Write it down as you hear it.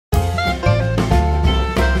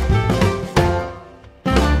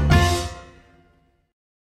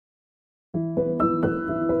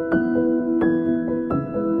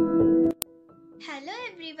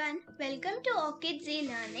welcome to Orchid Z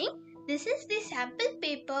Learning. This is the sample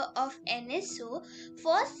paper of NSO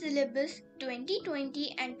for syllabus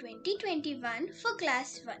 2020 and 2021 for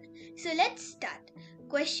class 1. So let's start.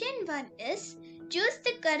 Question 1 is, choose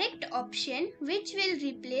the correct option which will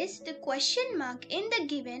replace the question mark in the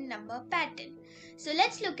given number pattern. So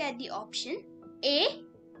let's look at the option. A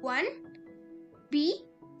 1, B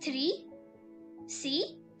 3,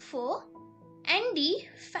 C 4 and D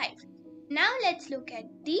 5. Now let's look at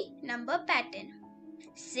the number pattern.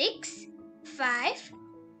 6, 5,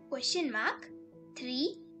 question mark,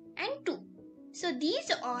 3 and 2. So these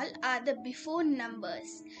all are the before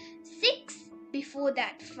numbers. 6, before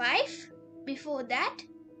that 5, before that,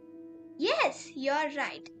 yes, you're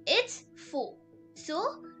right, it's 4.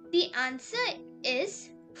 So the answer is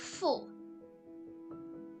 4.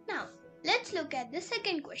 Now let's look at the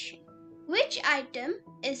second question. Which item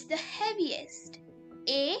is the heaviest?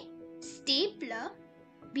 A. Stapler,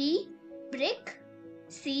 B. Brick,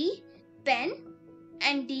 C. Pen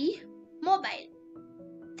and D. Mobile.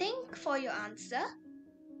 Think for your answer.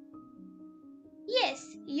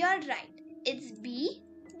 Yes, you're right. It's B.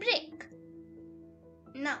 Brick.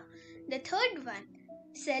 Now, the third one.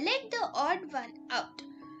 Select the odd one out.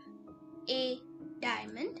 A.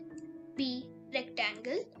 Diamond, B.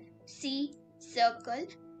 Rectangle, C. Circle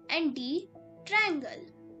and D. Triangle.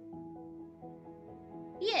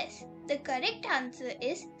 Yes, the correct answer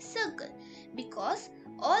is circle because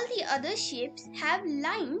all the other shapes have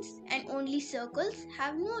lines and only circles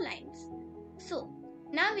have no lines. So,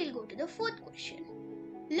 now we'll go to the fourth question.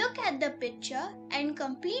 Look at the picture and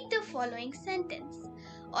complete the following sentence.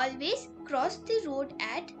 Always cross the road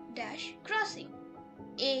at dash crossing.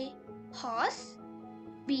 A. Horse,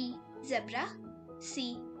 B. Zebra,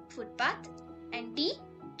 C. Footpath and D.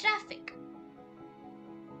 Traffic.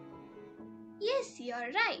 Yes, you're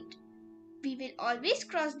right. We will always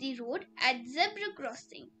cross the road at zebra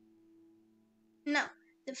crossing. Now,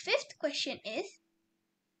 the fifth question is,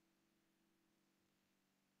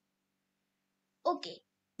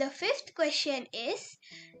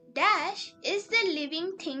 dash is the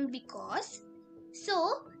living thing because,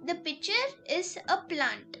 so the picture is a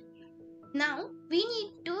plant. Now, we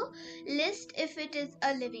need to list if it is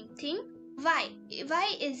a living thing. Why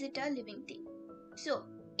is it a living thing? So,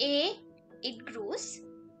 A. It grows.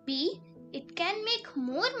 B. It can make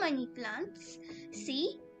more money plants.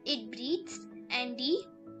 C. It breathes. And D.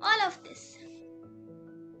 All of this.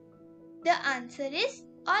 The answer is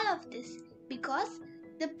all of this because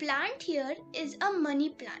the plant here is a money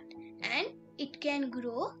plant and it can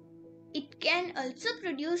grow. It can also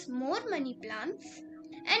produce more money plants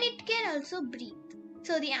and it can also breathe.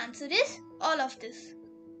 So the answer is all of this.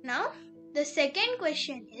 Now the second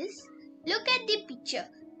question is, look at the picture.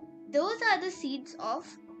 Those are the seeds of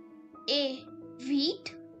A.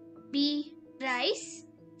 Wheat, B. Rice,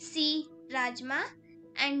 C. Rajma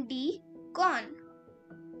and D. Corn.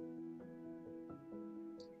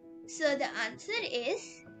 So the answer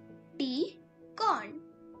is D. Corn.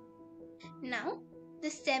 Now the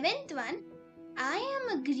seventh one. I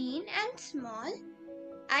am a green and small.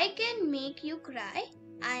 I can make you cry.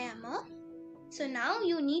 I am a. So now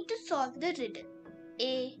you need to solve the riddle.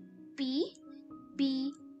 A. Pea,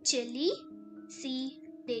 B. Chili, C.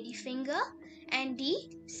 Ladyfinger and D.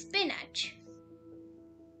 Spinach.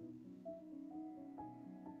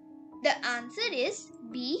 The answer is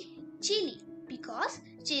B. Chili because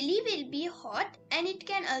chili will be hot and it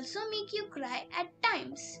can also make you cry at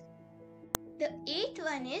times. The eighth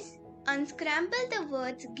one is, unscramble the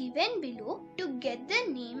words given below to get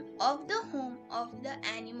the name of the home of the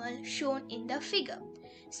animal shown in the figure.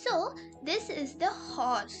 So this is the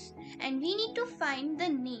horse and we need to find the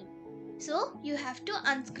name. So you have to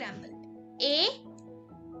unscramble. A.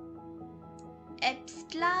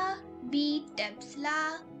 Epsla, B.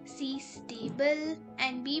 Tepsla, C. Stable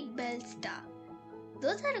and B. Bellstar.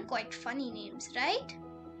 Those are quite funny names, right?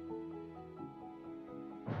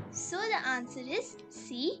 So the answer is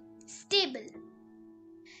C. Stable.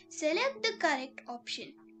 Select the correct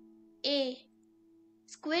option. A.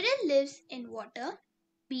 Squirrel lives in water.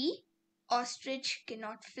 B. Ostrich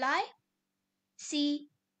cannot fly. C.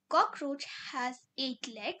 Cockroach has 8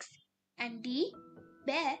 legs. And D.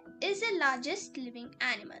 Bear is the largest living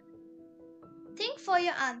animal. Think for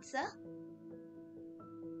your answer.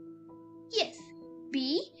 Yes,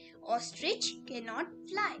 B. Ostrich cannot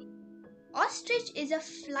fly. Ostrich is a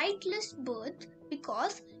flightless bird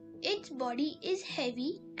because its body is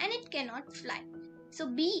heavy and it cannot fly. So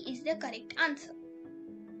B is the correct answer.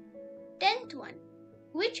 10th one.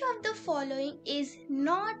 Which of the following is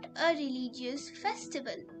not a religious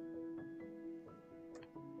festival?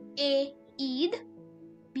 A. Eid,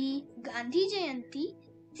 B. Gandhi Jayanti,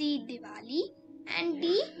 C. Diwali, and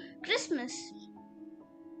D. Christmas.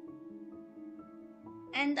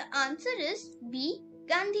 And the answer is B.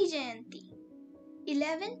 Gandhi Jayanti.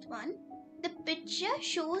 11th one. The picture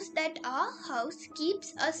shows that our house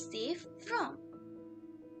keeps us safe from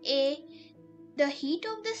A. The heat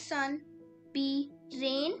of the sun, B.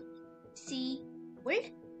 Rain, C. Cold,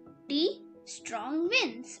 D. Strong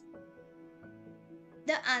winds.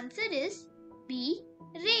 The answer is B.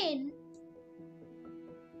 Rain.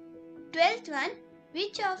 12th one.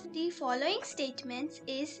 Which of the following statements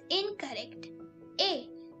is incorrect? A.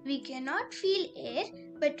 We cannot feel air,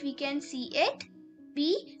 but we can see it.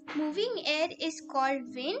 B. Moving air is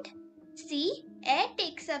called wind. C. Air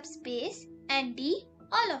takes up space. And D.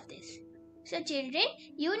 All of this. So children,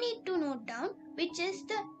 you need to note down which is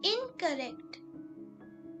the incorrect.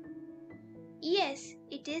 Yes,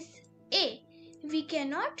 it is A. We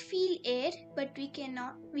cannot feel air, but we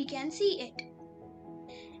can see it.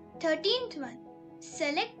 13th one.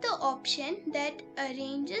 Select the option that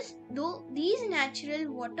arranges these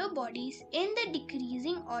natural water bodies in the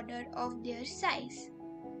decreasing order of their size.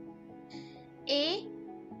 A.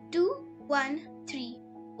 2, 1, 3,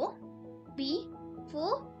 4. B.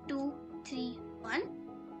 4, 2, 3, 1.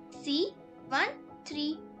 C. 1,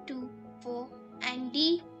 3, 2, 4. And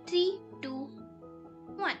D. 3, 2,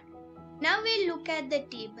 1. Now we'll look at the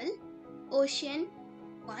table. Ocean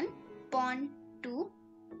 1, pond 2,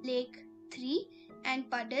 lake 3, and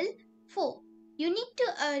puddle 4. You need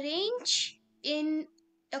to arrange in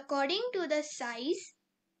according to the size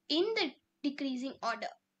in the decreasing order.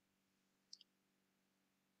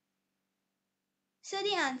 So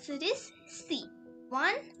the answer is C.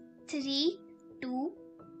 1, 3, 2,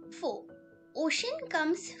 4. Ocean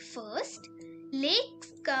comes first,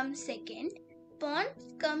 lakes come second,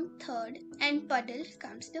 ponds come third, and puddle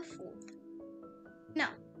comes the fourth. Now,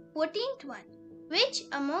 14th one. Which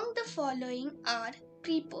among the following are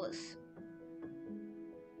creepers?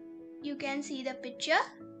 You can see the picture.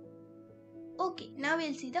 Okay, now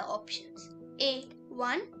we'll see the options. A.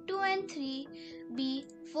 1, 2 and 3. B.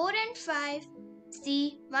 4 and 5.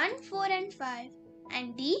 C. 1, 4 and 5.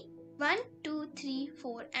 And D. 1, 2, 3,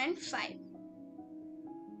 4 and 5.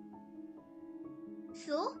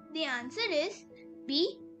 So, the answer is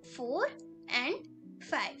B. 4 and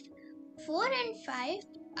 5. 4 and 5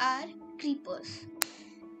 are creepers.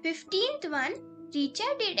 15th one.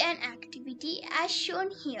 Richa did an activity as shown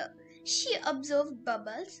here. She observed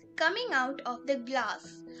bubbles coming out of the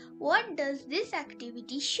glass. What does this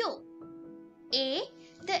activity show? A.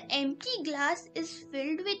 The empty glass is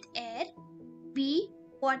filled with air. B.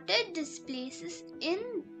 Water displaces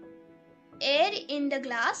air in the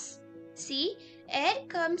glass. C. Air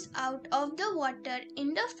comes out of the water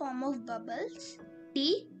in the form of bubbles.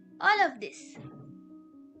 D. All of this.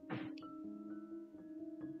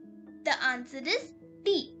 The answer is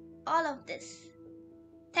D. All of this.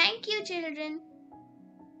 Thank you, children.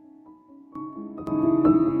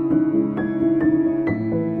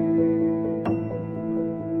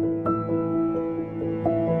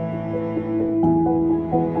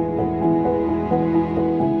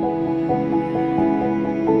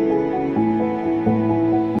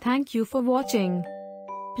 Thank you for watching.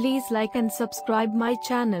 Please like and subscribe my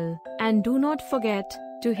channel, and do not forget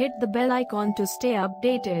to hit the bell icon to stay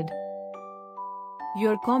updated.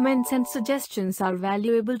 Your comments and suggestions are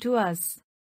valuable to us.